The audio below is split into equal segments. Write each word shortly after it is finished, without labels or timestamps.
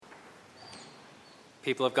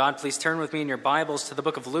People of God, please turn with me in your Bibles to the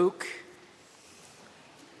book of Luke.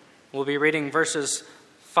 We'll be reading verses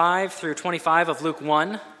 5 through 25 of Luke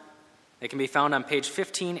 1. They can be found on page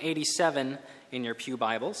 1587 in your pew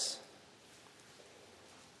Bibles.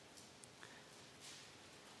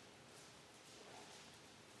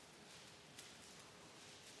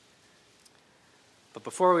 But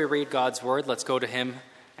before we read God's word, let's go to him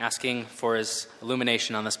asking for his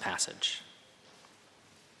illumination on this passage.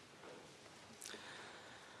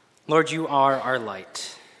 Lord, you are our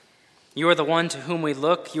light. You are the one to whom we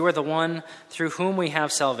look. You are the one through whom we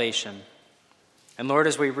have salvation. And Lord,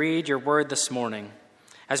 as we read your word this morning,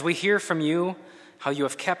 as we hear from you how you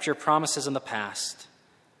have kept your promises in the past,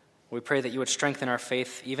 we pray that you would strengthen our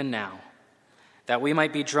faith even now, that we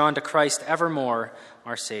might be drawn to Christ evermore,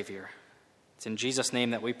 our Savior. It's in Jesus'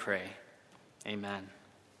 name that we pray. Amen.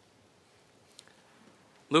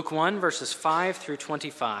 Luke 1, verses 5 through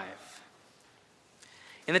 25.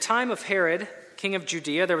 In the time of Herod, king of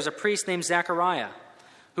Judea, there was a priest named Zechariah,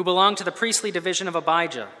 who belonged to the priestly division of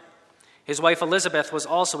Abijah. His wife Elizabeth was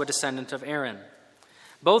also a descendant of Aaron.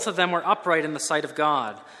 Both of them were upright in the sight of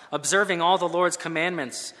God, observing all the Lord's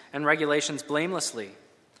commandments and regulations blamelessly.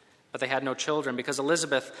 But they had no children because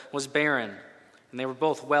Elizabeth was barren, and they were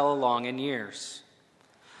both well along in years.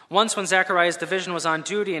 Once when Zechariah's division was on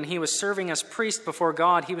duty and he was serving as priest before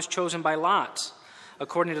God, he was chosen by Lot,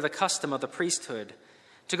 according to the custom of the priesthood,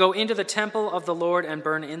 to go into the temple of the Lord and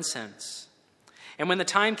burn incense. And when the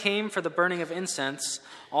time came for the burning of incense,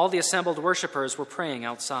 all the assembled worshipers were praying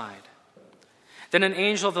outside. Then an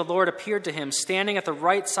angel of the Lord appeared to him, standing at the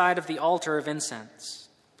right side of the altar of incense.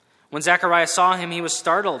 When Zechariah saw him, he was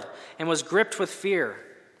startled and was gripped with fear.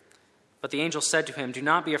 But the angel said to him, "Do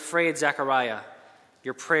not be afraid, Zechariah.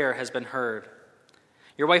 Your prayer has been heard.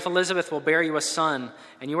 Your wife Elizabeth will bear you a son,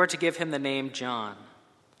 and you are to give him the name John.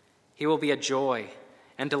 He will be a joy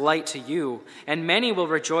and delight to you, and many will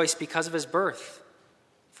rejoice because of his birth,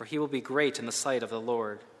 for he will be great in the sight of the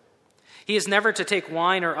Lord. He is never to take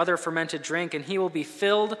wine or other fermented drink, and he will be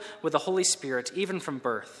filled with the Holy Spirit, even from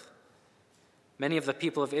birth. Many of the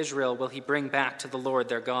people of Israel will he bring back to the Lord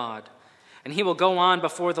their God, and he will go on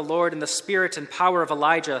before the Lord in the spirit and power of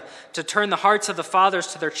Elijah to turn the hearts of the fathers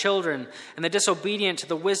to their children and the disobedient to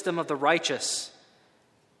the wisdom of the righteous,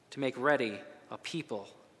 to make ready a people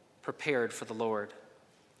prepared for the Lord."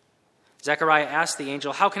 Zechariah asked the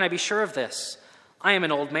angel, "How can I be sure of this? I am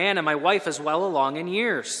an old man, and my wife is well along in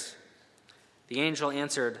years." The angel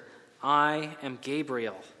answered, "I am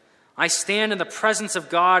Gabriel. I stand in the presence of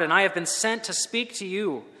God, and I have been sent to speak to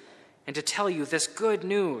you and to tell you this good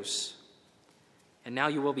news. And now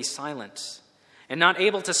you will be silent and not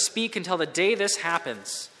able to speak until the day this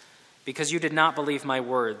happens, because you did not believe my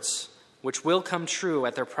words, which will come true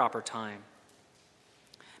at their proper time."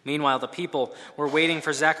 Meanwhile, the people were waiting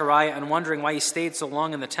for Zechariah and wondering why he stayed so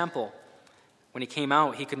long in the temple. When he came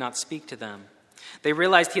out, he could not speak to them. They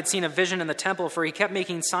realized he had seen a vision in the temple, for he kept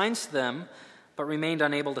making signs to them, but remained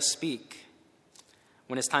unable to speak.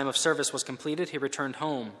 When his time of service was completed, he returned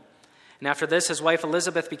home. And after this, his wife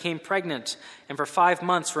Elizabeth became pregnant, and for 5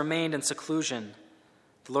 months remained in seclusion.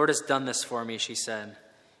 "The Lord has done this for me," she said.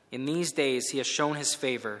 "In these days he has shown his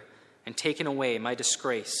favor and taken away my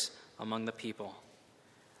disgrace among the people."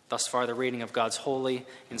 Thus far, the reading of God's holy,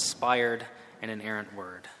 inspired, and inerrant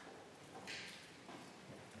word.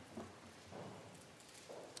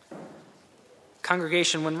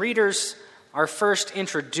 Congregation, when readers are first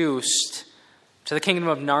introduced to the kingdom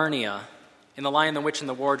of Narnia in The Lion, the Witch, and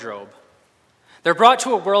the Wardrobe, they're brought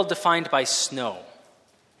to a world defined by snow.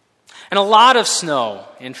 And a lot of snow,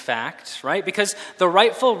 in fact, right? Because the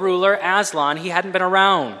rightful ruler, Aslan, he hadn't been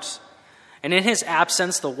around. And in his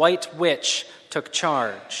absence, the White Witch took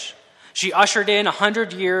charge. She ushered in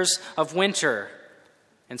 100 years of winter,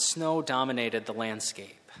 and snow dominated the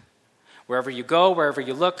landscape. Wherever you go, wherever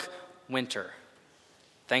you look, winter.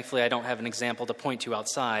 Thankfully, I don't have an example to point to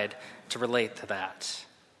outside to relate to that.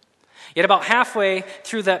 Yet about halfway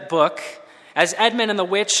through that book, as Edmund and the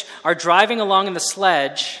witch are driving along in the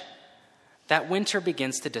sledge, that winter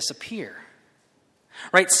begins to disappear.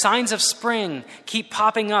 Right? Signs of spring keep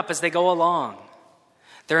popping up as they go along.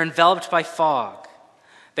 They're enveloped by fog.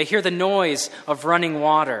 They hear the noise of running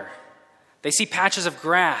water. They see patches of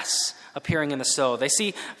grass appearing in the snow. They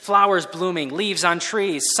see flowers blooming, leaves on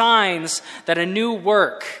trees, signs that a new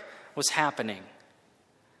work was happening.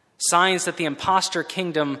 Signs that the imposter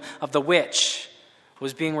kingdom of the witch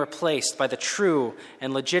was being replaced by the true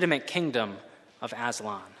and legitimate kingdom of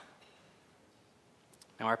Aslan.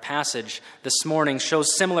 Now, our passage this morning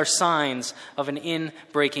shows similar signs of an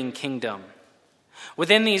in-breaking kingdom.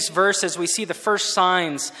 Within these verses, we see the first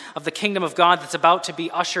signs of the kingdom of God that's about to be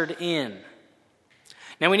ushered in.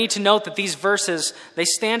 Now, we need to note that these verses, they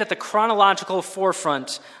stand at the chronological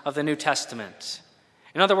forefront of the New Testament.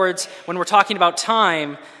 In other words, when we're talking about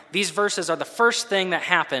time, these verses are the first thing that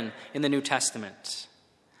happen in the New Testament.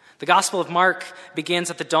 The Gospel of Mark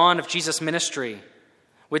begins at the dawn of Jesus' ministry,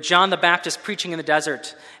 with John the Baptist preaching in the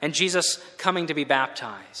desert and Jesus coming to be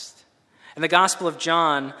baptized. And the Gospel of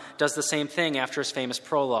John does the same thing after his famous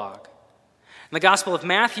prologue. And the Gospel of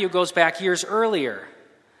Matthew goes back years earlier,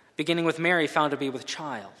 beginning with Mary found to be with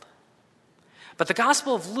child. But the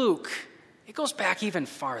Gospel of Luke, it goes back even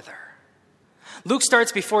farther. Luke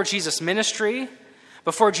starts before Jesus' ministry,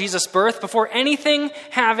 before Jesus' birth, before anything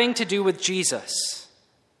having to do with Jesus.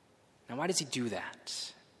 Now, why does he do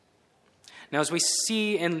that? Now, as we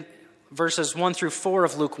see in verses 1 through 4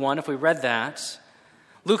 of Luke 1, if we read that,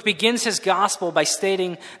 Luke begins his gospel by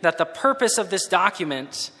stating that the purpose of this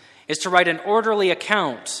document is to write an orderly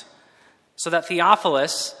account so that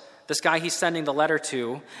Theophilus, this guy he's sending the letter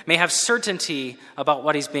to, may have certainty about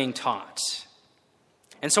what he's being taught.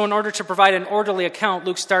 And so in order to provide an orderly account,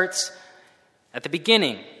 Luke starts at the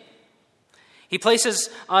beginning. He places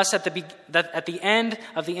us at the end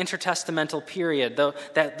of the intertestamental period,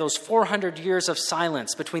 those 400 years of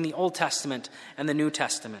silence between the Old Testament and the New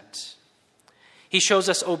Testament. He shows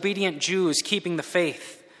us obedient Jews keeping the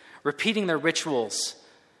faith, repeating their rituals,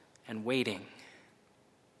 and waiting.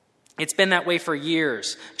 It's been that way for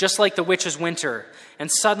years, just like the witch's winter.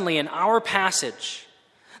 And suddenly, in our passage,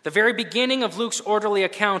 the very beginning of Luke's orderly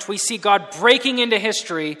account, we see God breaking into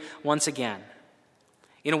history once again,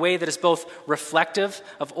 in a way that is both reflective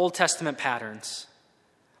of Old Testament patterns,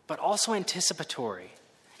 but also anticipatory.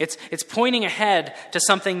 It's pointing ahead to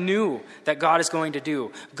something new that God is going to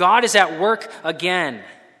do. God is at work again.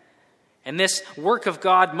 And this work of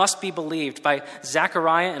God must be believed by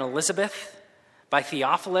Zechariah and Elizabeth, by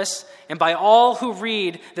Theophilus, and by all who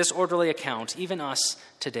read this orderly account, even us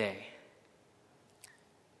today.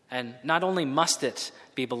 And not only must it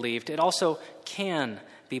be believed, it also can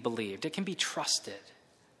be believed. It can be trusted.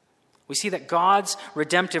 We see that God's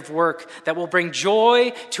redemptive work that will bring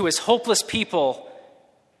joy to his hopeless people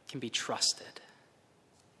can be trusted.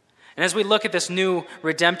 And as we look at this new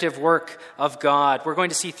redemptive work of God, we're going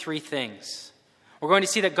to see three things. We're going to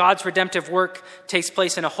see that God's redemptive work takes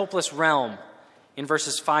place in a hopeless realm in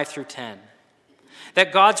verses 5 through 10.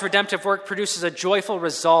 That God's redemptive work produces a joyful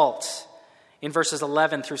result in verses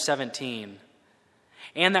 11 through 17.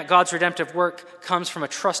 And that God's redemptive work comes from a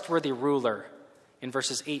trustworthy ruler in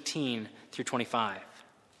verses 18 through 25.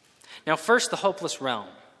 Now, first, the hopeless realm.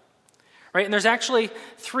 Right? And there's actually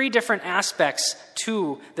three different aspects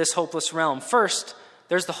to this hopeless realm. First,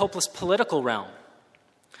 there's the hopeless political realm.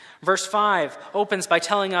 Verse 5 opens by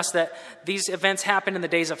telling us that these events happened in the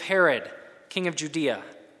days of Herod, king of Judea.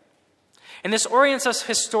 And this orients us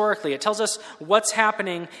historically. It tells us what's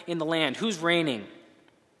happening in the land, who's reigning.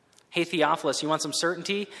 Hey, Theophilus, you want some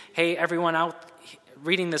certainty? Hey, everyone out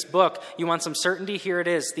reading this book, you want some certainty? Here it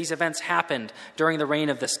is. These events happened during the reign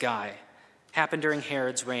of this guy. Happened during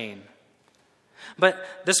Herod's reign. But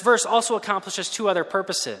this verse also accomplishes two other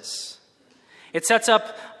purposes. It sets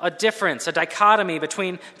up a difference, a dichotomy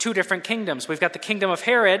between two different kingdoms. We've got the kingdom of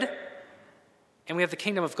Herod, and we have the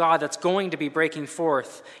kingdom of God that's going to be breaking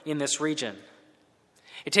forth in this region.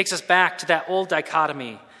 It takes us back to that old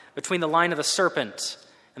dichotomy between the line of the serpent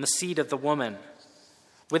and the seed of the woman.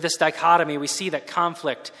 With this dichotomy, we see that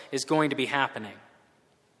conflict is going to be happening.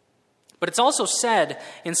 But it's also said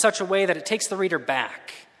in such a way that it takes the reader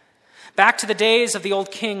back to the days of the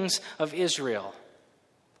old kings of Israel.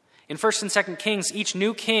 In 1st and 2nd Kings, each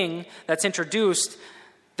new king that's introduced,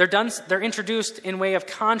 they're introduced in way of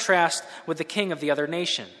contrast with the king of the other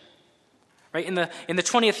nation. Right? In the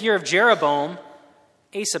 20th year of Jeroboam,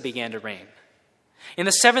 Asa began to reign. In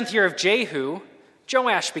the 7th year of Jehu,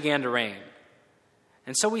 Joash began to reign.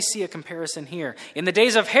 And so we see a comparison here. In the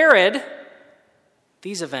days of Herod,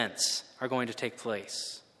 these events are going to take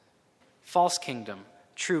place. False kingdom,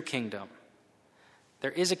 true kingdom.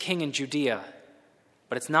 There is a king in Judea,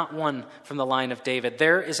 but it's not one from the line of David.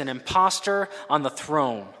 There is an imposter on the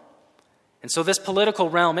throne. And so this political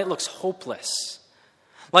realm, it looks hopeless.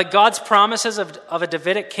 Like God's promises of a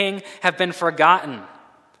Davidic king have been forgotten.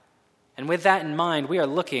 And with that in mind, we are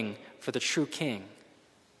looking for the true king.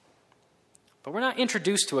 But we're not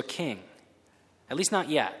introduced to a king, at least not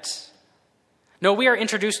yet. No, we are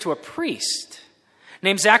introduced to a priest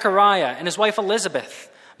named Zechariah and his wife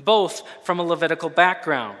Elizabeth, both from a Levitical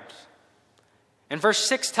background. And verse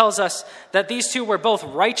 6 tells us that these two were both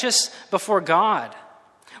righteous before God,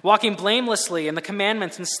 walking blamelessly in the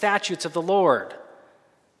commandments and statutes of the Lord.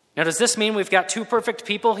 Now, does this mean we've got two perfect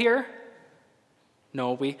people here?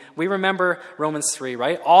 No, we remember Romans 3,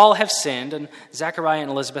 right? All have sinned, and Zechariah and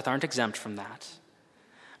Elizabeth aren't exempt from that.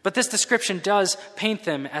 But this description does paint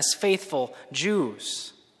them as faithful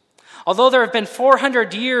Jews. Although there have been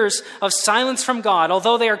 400 years of silence from God,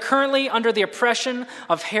 although they are currently under the oppression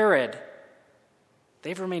of Herod,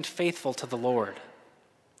 they've remained faithful to the Lord.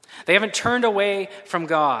 They haven't turned away from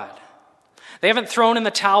God. They haven't thrown in the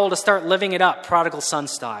towel to start living it up, prodigal son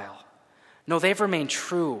style. No, they've remained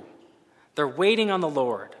true. They're waiting on the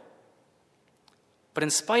Lord. But in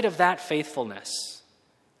spite of that faithfulness,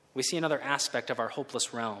 we see another aspect of our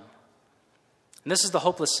hopeless realm. And this is the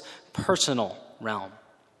hopeless personal realm.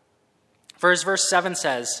 For as verse 7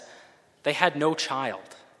 says, they had no child.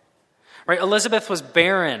 Right? Elizabeth was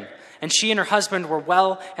barren, and she and her husband were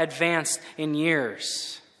well advanced in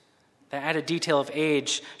years. The added detail of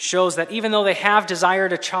age shows that even though they have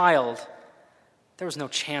desired a child, there was no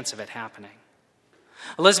chance of it happening.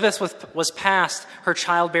 Elizabeth was past her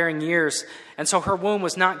childbearing years, and so her womb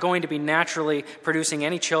was not going to be naturally producing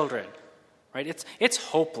any children. Right? It's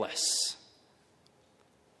hopeless.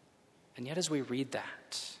 And yet as we read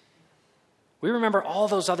that, we remember all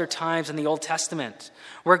those other times in the Old Testament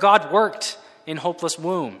where God worked in hopeless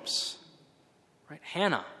wombs. Right?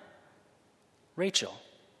 Hannah, Rachel,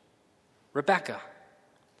 Rebecca,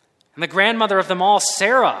 and the grandmother of them all,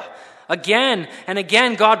 Sarah. Again and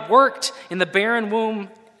again, God worked in the barren womb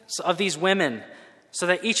of these women so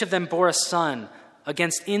that each of them bore a son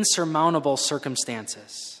against insurmountable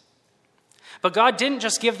circumstances. But God didn't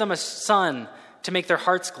just give them a son to make their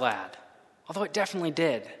hearts glad, although it definitely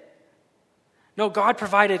did. No, God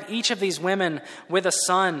provided each of these women with a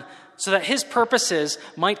son so that his purposes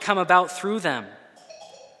might come about through them.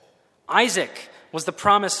 Isaac was the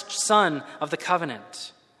promised son of the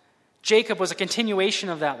covenant. Jacob was a continuation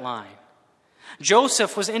of that line.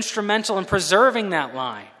 Joseph was instrumental in preserving that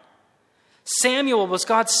line. Samuel was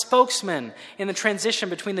God's spokesman in the transition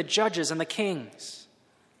between the judges and the kings.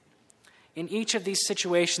 In each of these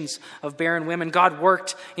situations of barren women, God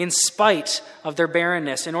worked in spite of their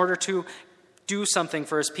barrenness in order to do something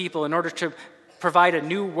for his people, in order to provide a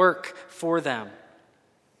new work for them.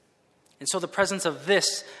 And so the presence of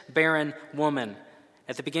this barren woman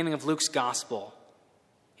at the beginning of Luke's gospel,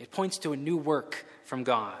 it points to a new work from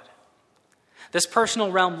God. This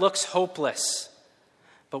personal realm looks hopeless,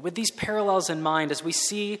 but with these parallels in mind, as we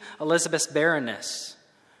see Elizabeth's barrenness,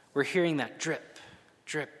 we're hearing that drip,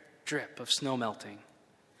 drip, drip of snow melting.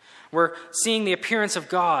 We're seeing the appearance of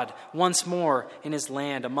God once more in his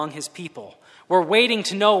land, among his people. We're waiting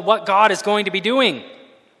to know what God is going to be doing.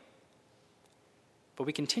 But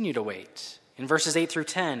we continue to wait in verses 8 through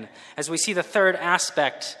 10 as we see the third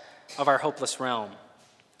aspect of our hopeless realm.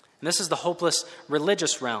 And this is the hopeless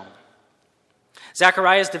religious realm.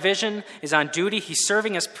 Zechariah's division is on duty. He's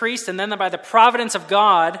serving as priest, and then by the providence of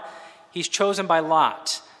God, he's chosen by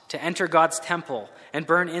lot to enter God's temple and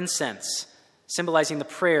burn incense, symbolizing the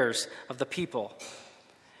prayers of the people.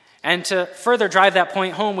 And to further drive that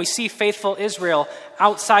point home, we see faithful Israel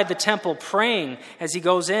outside the temple praying as he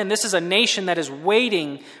goes in. This is a nation that is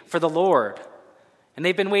waiting for the Lord. And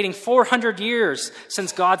they've been waiting 400 years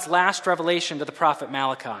since God's last revelation to the prophet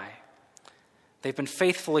Malachi. They've been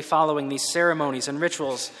faithfully following these ceremonies and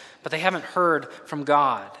rituals, but they haven't heard from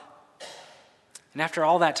God. And after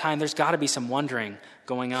all that time, there's got to be some wondering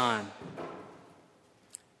going on.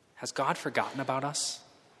 Has God forgotten about us?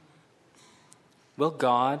 Will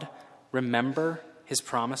God remember his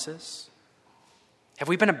promises? Have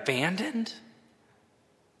we been abandoned?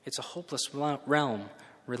 It's a hopeless realm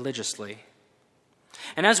religiously.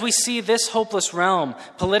 And as we see this hopeless realm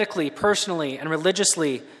politically, personally, and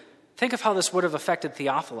religiously, think of how this would have affected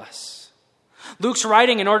Theophilus. Luke's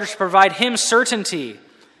writing in order to provide him certainty,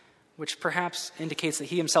 which perhaps indicates that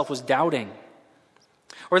he himself was doubting,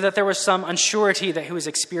 or that there was some unsurety that he was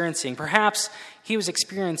experiencing. Perhaps he was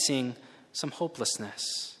experiencing some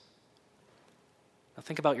hopelessness. Now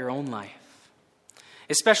think about your own life,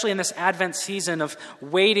 especially in this Advent season of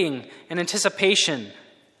waiting and anticipation.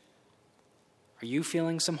 Are you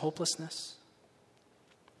feeling some hopelessness?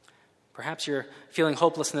 Perhaps you're feeling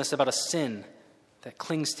hopelessness about a sin that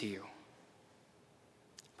clings to you.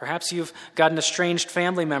 Perhaps you've got an estranged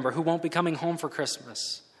family member who won't be coming home for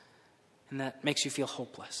Christmas, and that makes you feel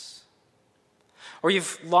hopeless. Or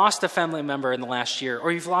you've lost a family member in the last year,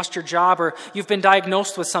 or you've lost your job, or you've been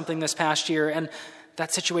diagnosed with something this past year, and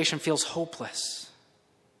that situation feels hopeless.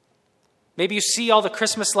 Maybe you see all the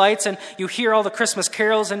Christmas lights and you hear all the Christmas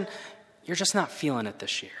carols, and you're just not feeling it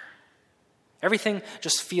this year. Everything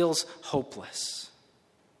just feels hopeless.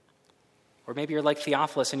 Or maybe you're like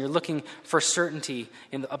Theophilus and you're looking for certainty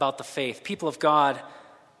about the faith. People of God,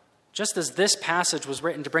 just as this passage was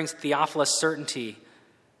written to bring Theophilus certainty,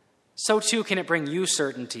 so too can it bring you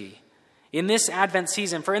certainty in this Advent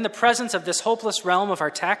season. For in the presence of this hopeless realm of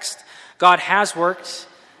our text, God has worked,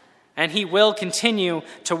 and he will continue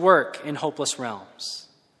to work in hopeless realms.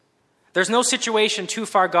 There's no situation too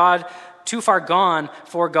far gone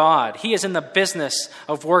for God. He is in the business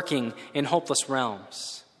of working in hopeless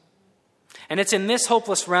realms. And it's in this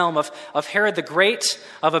hopeless realm of Herod the Great,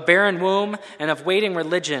 of a barren womb, and of waiting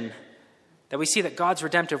religion that we see that God's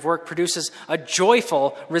redemptive work produces a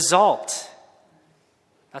joyful result.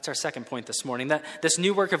 That's our second point this morning, that this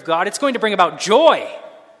new work of God, it's going to bring about joy.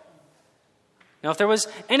 Now, if there was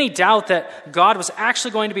any doubt that God was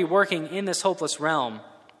actually going to be working in this hopeless realm,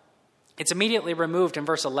 it's immediately removed in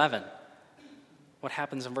verse 11. What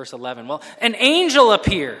happens in verse 11? Well, an angel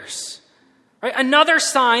appears. Right? Another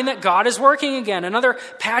sign that God is working again. Another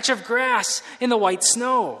patch of grass in the white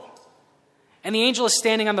snow. And the angel is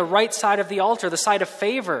standing on the right side of the altar, the side of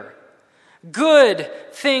favor. Good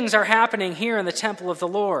things are happening here in the temple of the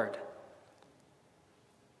Lord.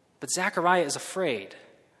 But Zechariah is afraid,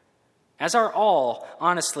 as are all,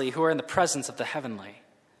 honestly, who are in the presence of the heavenly.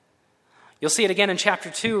 You'll see it again in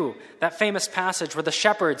chapter 2, that famous passage where the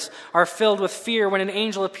shepherds are filled with fear when an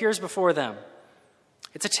angel appears before them.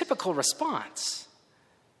 It's a typical response.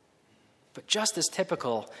 But just as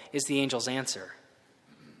typical is the angel's answer.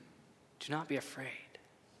 Do not be afraid.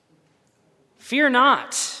 Fear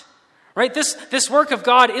not. Right? This work of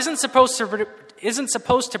God isn't supposed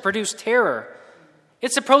to produce terror.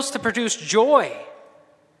 It's supposed to produce joy.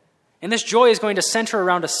 And this joy is going to center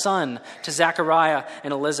around a son to Zechariah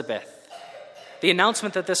and Elizabeth. The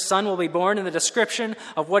announcement that this son will be born and the description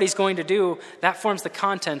of what he's going to do, that forms the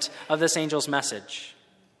content of this angel's message.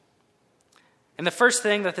 And the first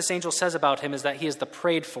thing that this angel says about him is that he is the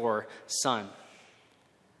prayed-for son.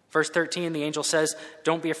 Verse 13, the angel says,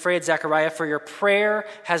 "Don't be afraid, Zechariah, for your prayer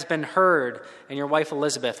has been heard, and your wife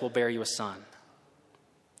Elizabeth will bear you a son."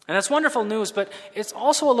 And that's wonderful news, but it's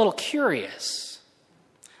also a little curious.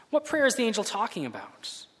 What prayer is the angel talking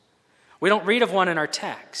about? We don't read of one in our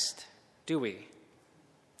text, do we?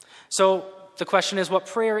 So the question is, what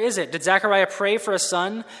prayer is it? Did Zechariah pray for a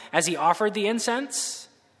son as he offered the incense?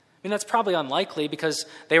 I mean, that's probably unlikely because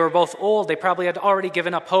they were both old. They probably had already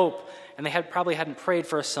given up hope, and they probably hadn't prayed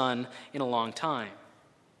for a son in a long time.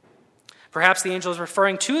 Perhaps the angel is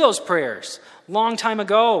referring to those prayers long time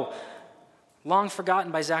ago, long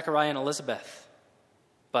forgotten by Zechariah and Elizabeth,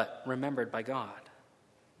 but remembered by God.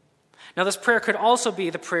 Now, this prayer could also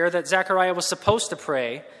be the prayer that Zechariah was supposed to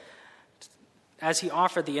pray as he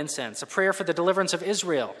offered the incense, a prayer for the deliverance of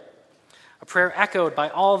Israel, a prayer echoed by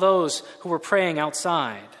all those who were praying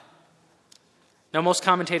outside. Now, most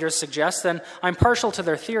commentators suggest, and I'm partial to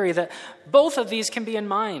their theory, that both of these can be in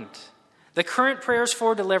mind. The current prayers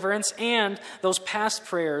for deliverance and those past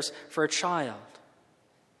prayers for a child.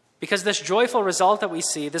 Because this joyful result that we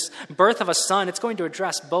see, this birth of a son, it's going to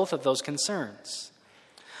address both of those concerns.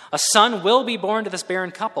 A son will be born to this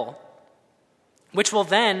barren couple, which will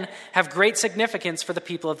then have great significance for the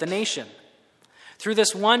people of the nation. Through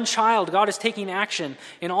this one child, God is taking action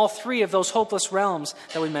in all three of those hopeless realms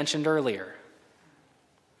that we mentioned earlier.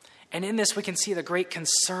 And in this, we can see the great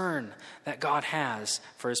concern that God has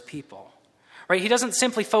for his people. Right? He doesn't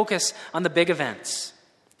simply focus on the big events,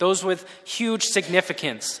 those with huge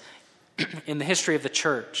significance in the history of the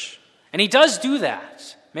church. And he does do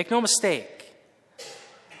that. Make no mistake.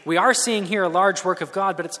 We are seeing here a large work of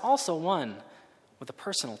God, but it's also one with a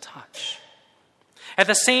personal touch. At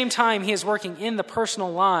the same time, he is working in the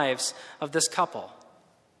personal lives of this couple.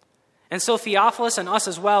 And so Theophilus and us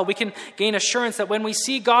as well, we can gain assurance that when we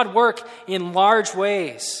see God work in large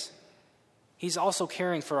ways, he's also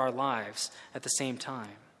caring for our lives at the same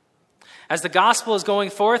time. As the gospel is going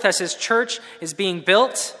forth, as his church is being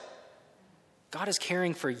built, God is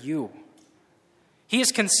caring for you. He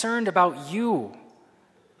is concerned about you.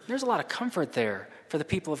 There's a lot of comfort there for the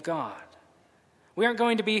people of God. We aren't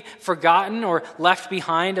going to be forgotten or left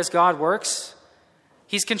behind as God works.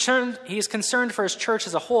 He is concerned for his church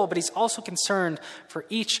as a whole, but he's also concerned for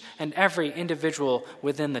each and every individual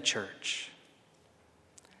within the church.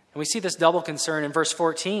 And we see this double concern in verse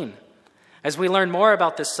 14 as we learn more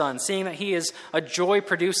about this son, seeing that he is a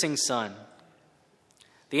joy-producing son.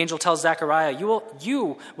 The angel tells Zechariah,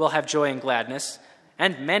 you will have joy and gladness,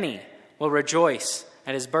 and many will rejoice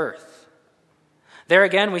at his birth. There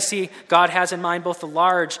again, we see God has in mind both the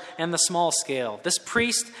large and the small scale. This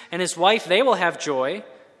priest and his wife, they will have joy.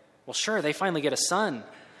 Well, sure, they finally get a son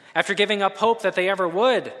after giving up hope that they ever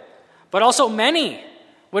would. But also many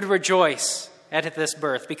would rejoice at this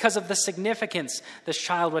birth because of the significance this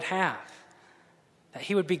child would have, that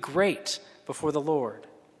he would be great before the Lord.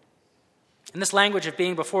 And this language of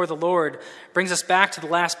being before the Lord brings us back to the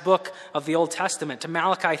last book of the Old Testament, to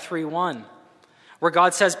Malachi 3:1, where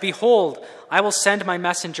God says, "Behold, I will send my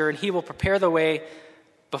messenger, and he will prepare the way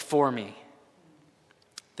before me."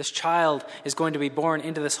 This child is going to be born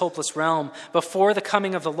into this hopeless realm before the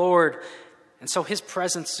coming of the Lord, and so his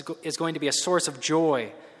presence is going to be a source of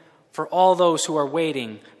joy for all those who are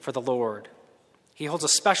waiting for the Lord. He holds a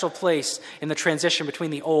special place in the transition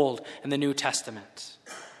between the Old and the New Testament.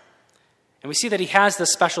 And we see that he has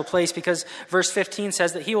this special place because verse 15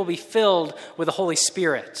 says that he will be filled with the Holy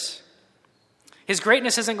Spirit. His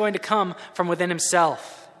greatness isn't going to come from within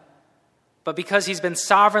himself, but because he's been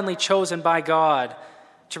sovereignly chosen by God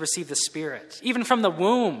to receive the Spirit. Even from the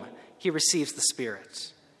womb, he receives the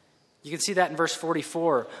Spirit. You can see that in verse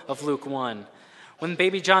 44 of Luke 1, when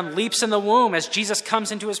baby John leaps in the womb as Jesus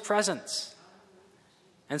comes into his presence.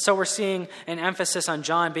 And so we're seeing an emphasis on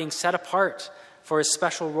John being set apart for his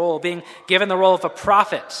special role, being given the role of a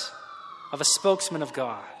prophet, of a spokesman of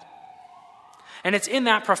God. And it's in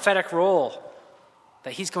that prophetic role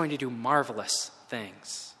that he's going to do marvelous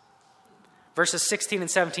things. Verses 16 and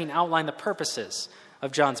 17 outline the purposes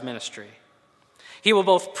of John's ministry. He will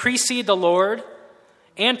both precede the Lord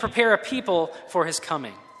and prepare a people for his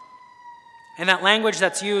coming. And that language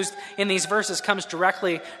that's used in these verses comes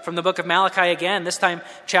directly from the book of Malachi again, this time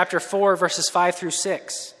chapter 4, verses 5 through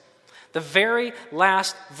 6. The very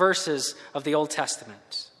last verses of the Old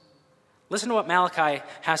Testament. Listen to what Malachi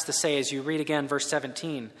has to say as you read again verse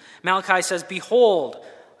 17. Malachi says, "Behold,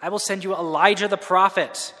 I will send you Elijah the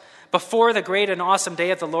prophet before the great and awesome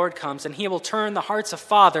day of the Lord comes, and he will turn the hearts of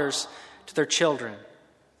fathers to their children."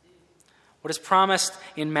 What is promised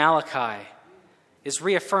in Malachi is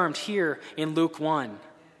reaffirmed here in Luke 1.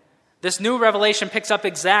 This new revelation picks up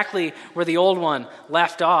exactly where the old one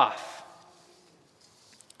left off.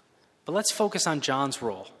 But let's focus on John's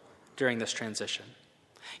role during this transition.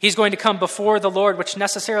 He's going to come before the Lord, which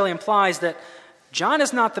necessarily implies that John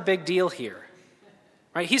is not the big deal here.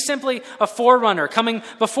 Right? He's simply a forerunner coming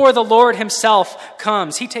before the Lord himself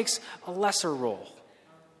comes. He takes a lesser role.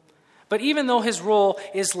 But even though his role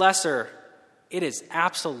is lesser, it is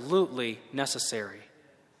absolutely necessary.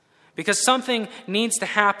 Because something needs to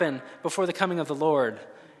happen before the coming of the Lord,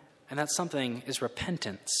 and that something is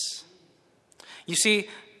repentance. You see,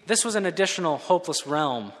 this was an additional hopeless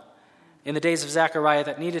realm in the days of Zechariah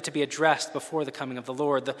that needed to be addressed before the coming of the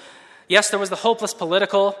Lord. Yes, there was the hopeless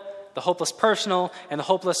political, the hopeless personal, and the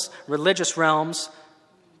hopeless religious realms,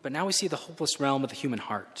 but now we see the hopeless realm of the human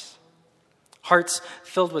heart. Hearts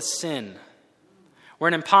filled with sin, where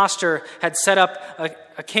an impostor had set up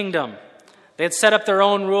a kingdom. They had set up their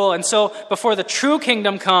own rule, and so before the true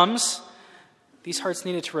kingdom comes, these hearts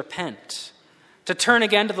needed to repent, to turn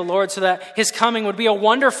again to the Lord so that his coming would be a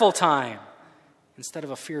wonderful time instead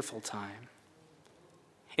of a fearful time.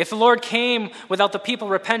 If the Lord came without the people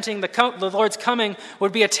repenting, the Lord's coming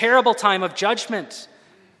would be a terrible time of judgment.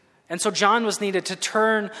 And so John was needed to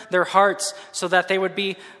turn their hearts so that they would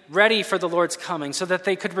be ready for the Lord's coming, so that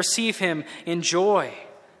they could receive him in joy.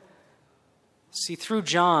 See, through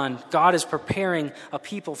John, God is preparing a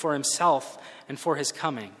people for himself and for his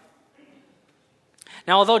coming.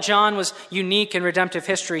 Now, although John was unique in redemptive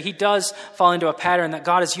history, he does fall into a pattern that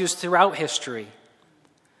God has used throughout history.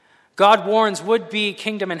 God warns would-be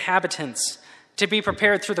kingdom inhabitants to be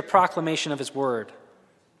prepared through the proclamation of his word.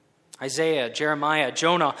 Isaiah, Jeremiah,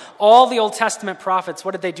 Jonah, all the Old Testament prophets,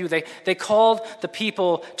 what did they do? They called the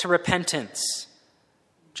people to repentance.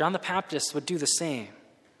 John the Baptist would do the same.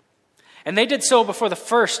 And they did so before the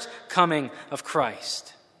first coming of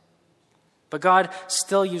Christ. But God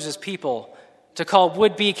still uses people to call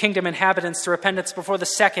would-be kingdom inhabitants to repentance before the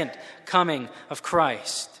second coming of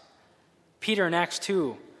Christ. Peter in Acts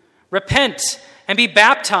 2, repent and be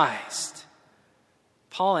baptized.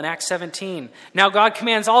 Paul in Acts 17, now God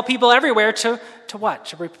commands all people everywhere to what?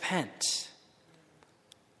 To repent.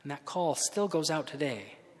 And that call still goes out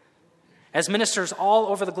today. As ministers all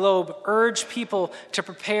over the globe urge people to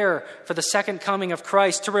prepare for the second coming of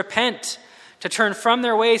Christ, to repent, to turn from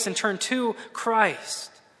their ways and turn to Christ.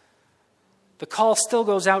 The call still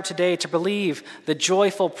goes out today to believe the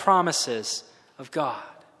joyful promises of God.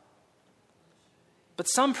 But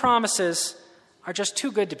some promises are just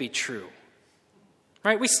too good to be true.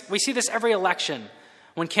 Right? We see this every election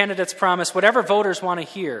when candidates promise whatever voters want to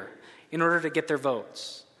hear in order to get their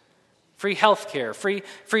votes. Free health care, free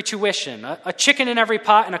tuition, a chicken in every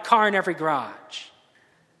pot and a car in every garage.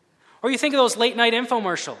 Or you think of those late night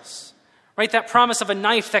infomercials, right? That promise of a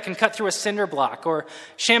knife that can cut through a cinder block, or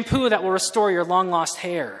shampoo that will restore your long-lost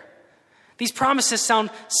hair. These promises sound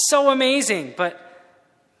so amazing, but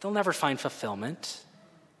they'll never find fulfillment.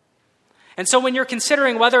 And so when you're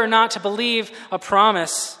considering whether or not to believe a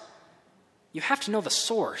promise, you have to know the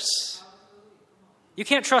source. You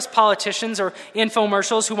can't trust politicians or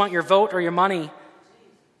infomercials who want your vote or your money.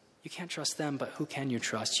 You can't trust them, but who can you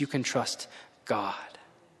trust? You can trust God.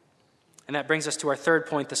 And that brings us to our third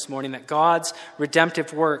point this morning, that God's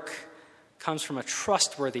redemptive work comes from a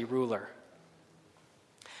trustworthy ruler.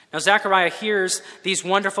 Now, Zechariah hears these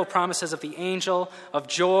wonderful promises of the angel, of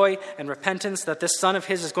joy and repentance that this son of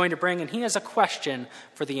his is going to bring, and he has a question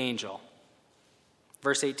for the angel.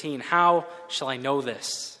 Verse 18, how shall I know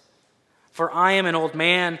this? For I am an old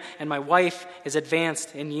man, and my wife is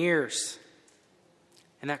advanced in years.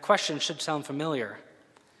 And that question should sound familiar,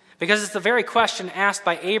 because it's the very question asked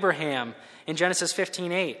by Abraham in Genesis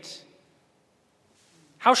 15:8.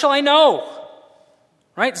 How shall I know?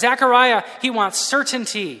 Right? Zechariah, he wants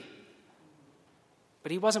certainty.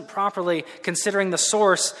 But he wasn't properly considering the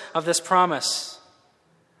source of this promise.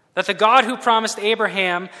 That the God who promised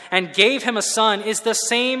Abraham and gave him a son is the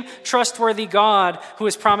same trustworthy God who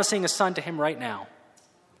is promising a son to him right now.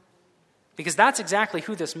 Because that's exactly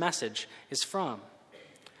who this message is from.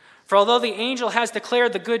 For although the angel has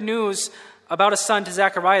declared the good news about a son to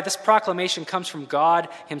Zechariah, this proclamation comes from God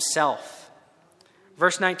himself.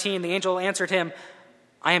 Verse 19, the angel answered him,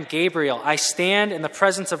 I am Gabriel. I stand in the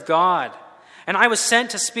presence of God, and I was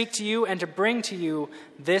sent to speak to you and to bring to you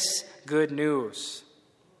this good news.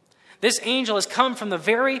 This angel has come from the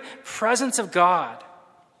very presence of God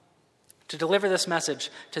to deliver this message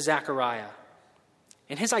to Zechariah.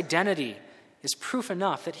 And his identity is proof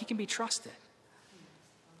enough that he can be trusted.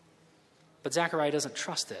 But Zechariah doesn't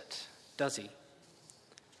trust it, does he?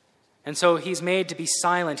 And so he's made to be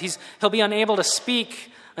silent. He'll be unable to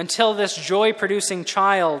speak until this joy-producing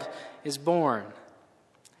child is born.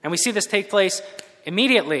 And we see this take place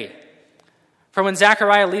immediately. For when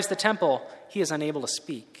Zechariah leaves the temple, he is unable to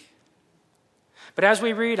speak. But as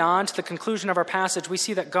we read on to the conclusion of our passage, we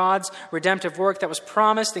see that God's redemptive work that was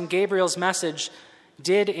promised in Gabriel's message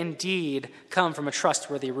did indeed come from a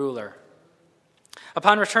trustworthy ruler.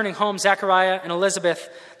 Upon returning home, Zechariah and Elizabeth,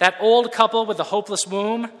 that old couple with the hopeless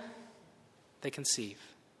womb, they conceive.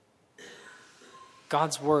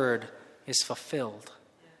 God's word is fulfilled.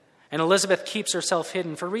 And Elizabeth keeps herself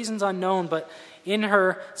hidden for reasons unknown, but in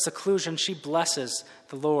her seclusion, she blesses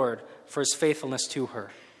the Lord for his faithfulness to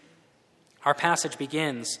her. Our passage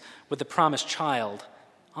begins with the promised child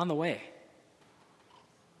on the way.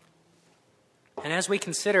 And as we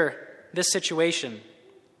consider this situation,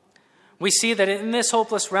 we see that in this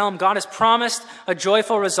hopeless realm, God has promised a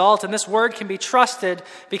joyful result, and this word can be trusted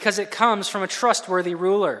because it comes from a trustworthy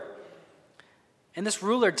ruler. And this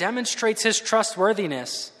ruler demonstrates his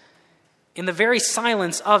trustworthiness in the very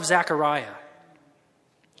silence of Zechariah.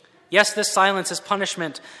 Yes, this silence is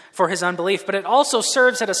punishment for his unbelief, but it also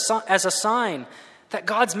serves as a sign that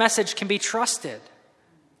God's message can be trusted.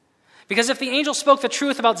 Because if the angel spoke the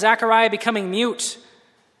truth about Zechariah becoming mute,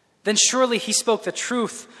 then surely he spoke the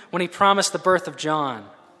truth when he promised the birth of John.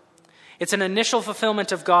 It's an initial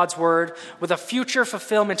fulfillment of God's word with a future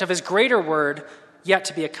fulfillment of his greater word yet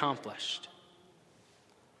to be accomplished.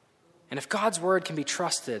 And if God's word can be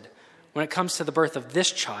trusted when it comes to the birth of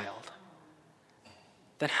this child,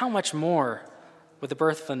 then how much more with the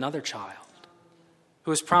birth of another child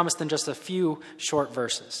who is promised in just a few short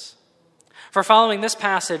verses? For following this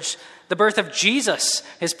passage, the birth of Jesus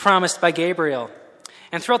is promised by Gabriel.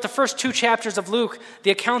 And throughout the first 2 chapters of Luke,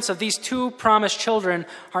 the accounts of these 2 promised children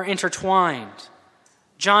are intertwined.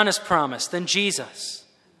 John is promised, then Jesus.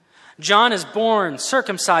 John is born,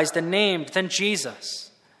 circumcised, and named, then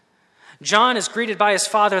Jesus. John is greeted by his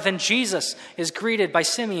father, then Jesus is greeted by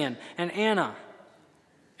Simeon and Anna.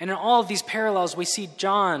 And in all of these parallels, we see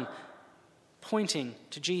John pointing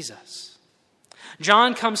to Jesus.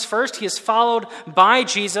 John comes first, he is followed by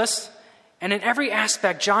Jesus, and in every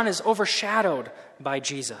aspect, John is overshadowed by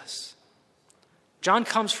Jesus. John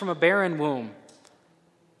comes from a barren womb,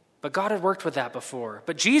 but God had worked with that before.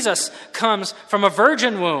 But Jesus comes from a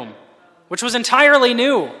virgin womb, which was entirely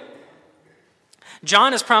new.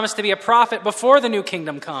 John is promised to be a prophet before the new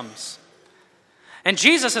kingdom comes. And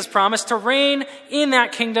Jesus is promised to reign in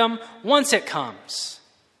that kingdom once it comes.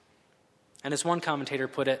 And as one commentator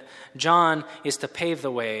put it, John is to pave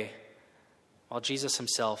the way, while Jesus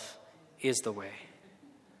himself is the way.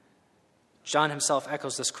 John himself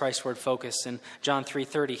echoes this Christ-word focus in John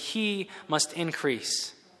 3:30. He must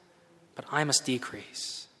increase, but I must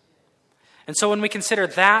decrease. And so when we consider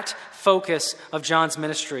that focus of John's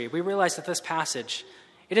ministry, we realize that this passage,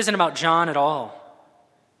 it isn't about John at all.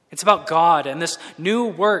 It's about God and this new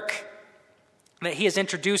work that he is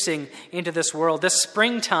introducing into this world, this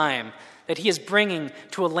springtime that he is bringing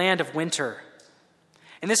to a land of winter.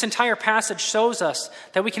 And this entire passage shows us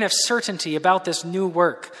that we can have certainty about this new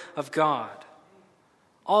work of God.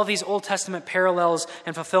 All of these Old Testament parallels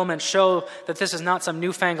and fulfillments show that this is not some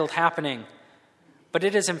newfangled happening, but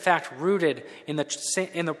it is in fact rooted in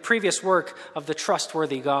the previous work of the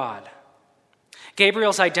trustworthy God.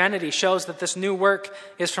 Gabriel's identity shows that this new work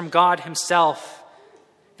is from God himself.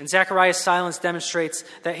 And Zechariah's silence demonstrates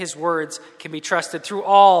that his words can be trusted through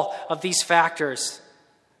all of these factors.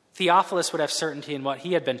 Theophilus would have certainty in what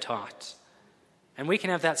he had been taught. And we can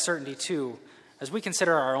have that certainty too as we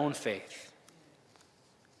consider our own faith.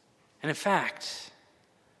 And in fact,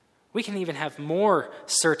 we can even have more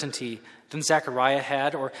certainty than Zechariah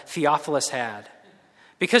had or Theophilus had.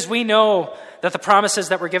 Because we know that the promises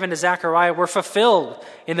that were given to Zechariah were fulfilled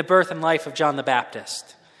in the birth and life of John the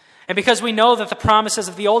Baptist. And because we know that the promises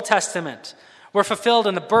of the Old Testament were fulfilled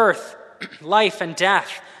in the birth, life, and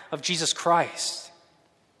death of Jesus Christ.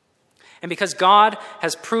 And because God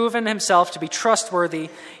has proven himself to be trustworthy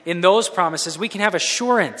in those promises, we can have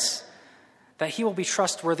assurance that he will be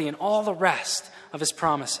trustworthy in all the rest of his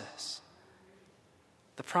promises.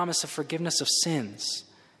 The promise of forgiveness of sins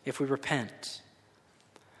if we repent.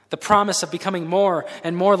 The promise of becoming more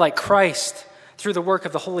and more like Christ through the work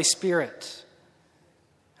of the Holy Spirit.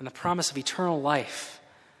 And the promise of eternal life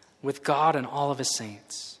with God and all of his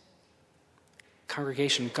saints.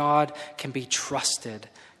 Congregation, God can be trusted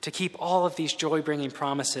to keep all of these joy-bringing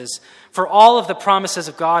promises. For all of the promises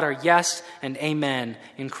of God are yes and amen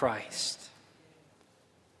in Christ.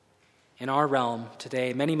 In our realm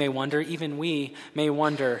today, many may wonder, even we may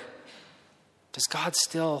wonder, does God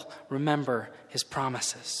still remember his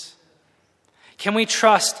promises? Can we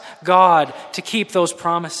trust God to keep those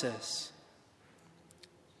promises?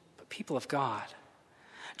 But people of God,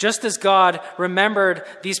 just as God remembered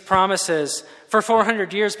these promises for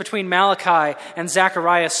 400 years between Malachi and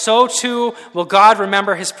Zechariah, so too will God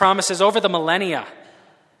remember his promises over the millennia.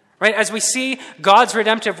 Right? As we see God's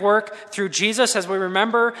redemptive work through Jesus, as we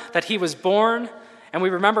remember that he was born, and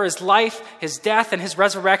we remember his life, his death, and his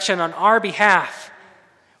resurrection on our behalf,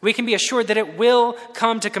 we can be assured that it will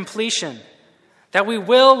come to completion, that we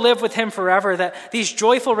will live with him forever, that these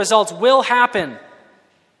joyful results will happen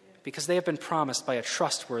because they have been promised by a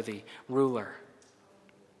trustworthy ruler.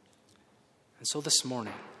 And so this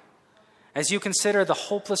morning, as you consider the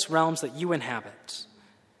hopeless realms that you inhabit,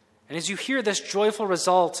 and as you hear this joyful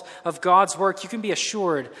result of God's work, you can be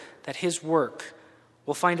assured that his work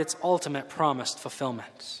will find its ultimate promised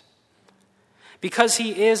fulfillment. Because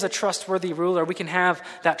he is a trustworthy ruler, we can have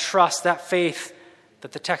that trust, that faith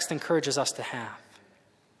that the text encourages us to have.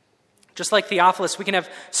 Just like Theophilus, we can have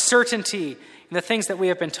certainty in the things that we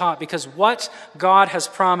have been taught because what God has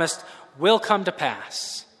promised will come to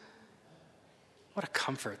pass. What a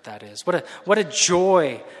comfort that is. What a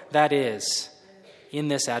joy that is in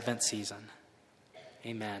this Advent season.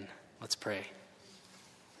 Amen. Let's pray.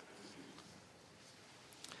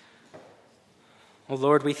 Oh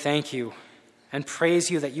Lord, we thank you and praise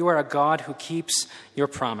you that you are a God who keeps your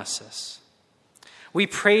promises. We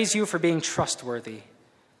praise you for being trustworthy,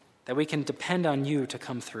 that we can depend on you to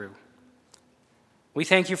come through. We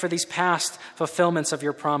thank you for these past fulfillments of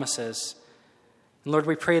your promises. And Lord,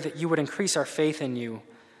 we pray that you would increase our faith in you,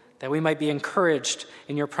 that we might be encouraged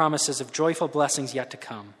in your promises of joyful blessings yet to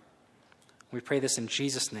come. We pray this in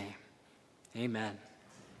Jesus' name. Amen.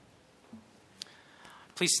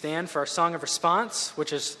 Please stand for our song of response,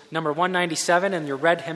 which is number 197 in your red hymn.